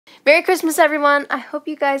Merry Christmas, everyone. I hope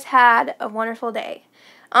you guys had a wonderful day.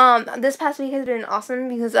 This past week has been awesome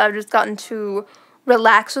because I've just gotten to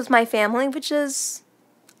relax with my family, which is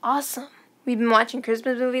awesome. We've been watching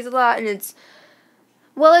Christmas movies a lot, and it's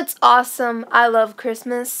awesome. I love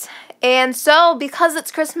Christmas. And so, because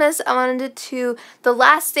it's Christmas, I wanted to, the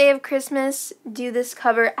last day of Christmas, do this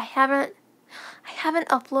cover. I haven't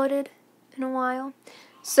uploaded in a while.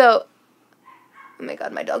 So, oh my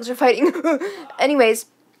god, my dogs are fighting. Anyways,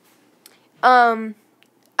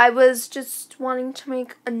 I was just wanting to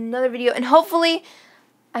make another video, and hopefully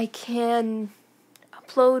I can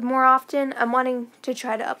upload more often. I'm wanting to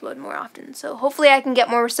try to upload more often, so hopefully I can get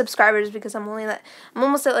more subscribers because I'm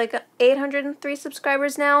almost at like 803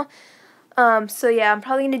 subscribers now. So yeah, I'm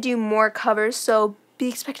probably gonna do more covers, so be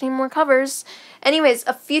expecting more covers. Anyways,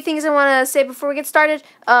 a few things I want to say before we get started.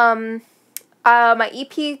 My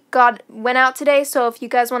EP went out today, so if you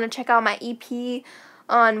guys want to check out my EP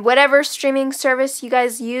on whatever streaming service you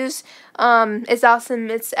guys use, it's awesome.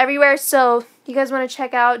 It's everywhere, so you guys want to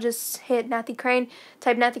check out, just hit Nathy Crane,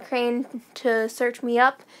 type Nathy Crane to search me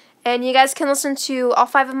up, and you guys can listen to all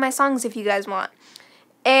 5 of my songs if you guys want.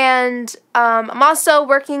 And I'm also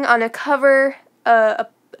working on a cover of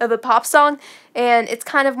a pop song, and it's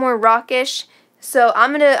kind of more rockish. So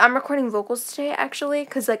I'm recording vocals today, actually,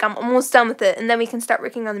 because like I'm almost done with it, and then we can start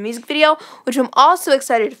working on the music video, which I'm also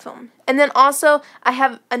excited to film. And then also I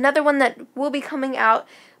have another one that will be coming out,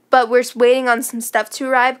 but we're just waiting on some stuff to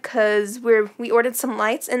arrive because we ordered some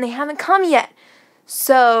lights and they haven't come yet.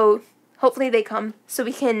 So hopefully they come so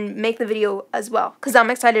we can make the video as well, because I'm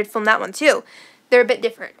excited to film that one too. They're a bit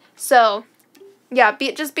different. So yeah,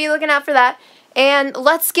 just be looking out for that. And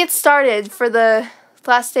let's get started for the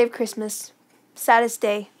last day of Christmas. Saddest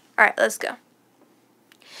day. Alright, let's go.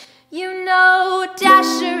 You know,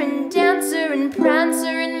 Dasher and Dancer and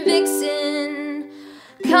Prancer and Vixen,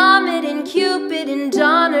 Comet and Cupid and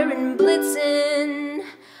Donner and Blitzen.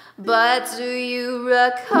 But do you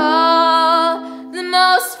recall the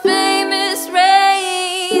most famous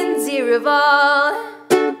reindeer of all?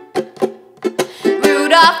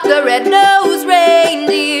 Rudolph the red-nosed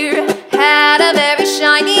reindeer had a very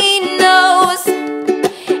shiny nose,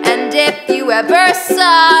 and if you ever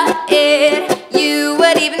saw it, you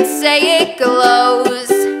would even say it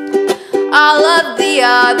glows. All of the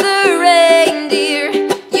other reindeer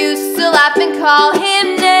used to laugh and call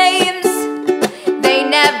him names. They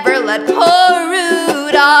never let poor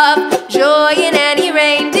Rudolph join in any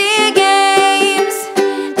reindeer games.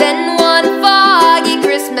 Then one foggy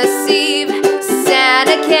Christmas Eve,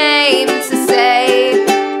 Santa came to say,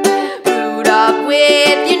 Rudolph,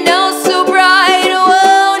 with your nose so bright,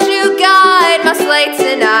 won't you guide my sleigh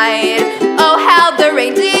tonight? Oh, how the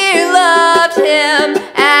reindeer loved him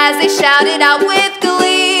as they shouted out with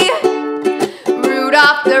glee.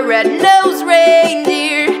 Rudolph the red-nosed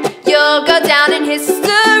reindeer, you'll go down in history.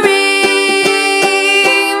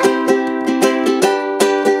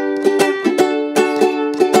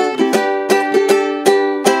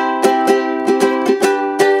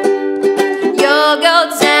 You'll go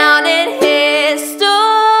down in history.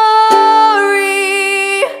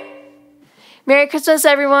 Merry Christmas,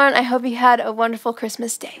 everyone. I hope you had a wonderful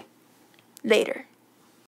Christmas day. Later.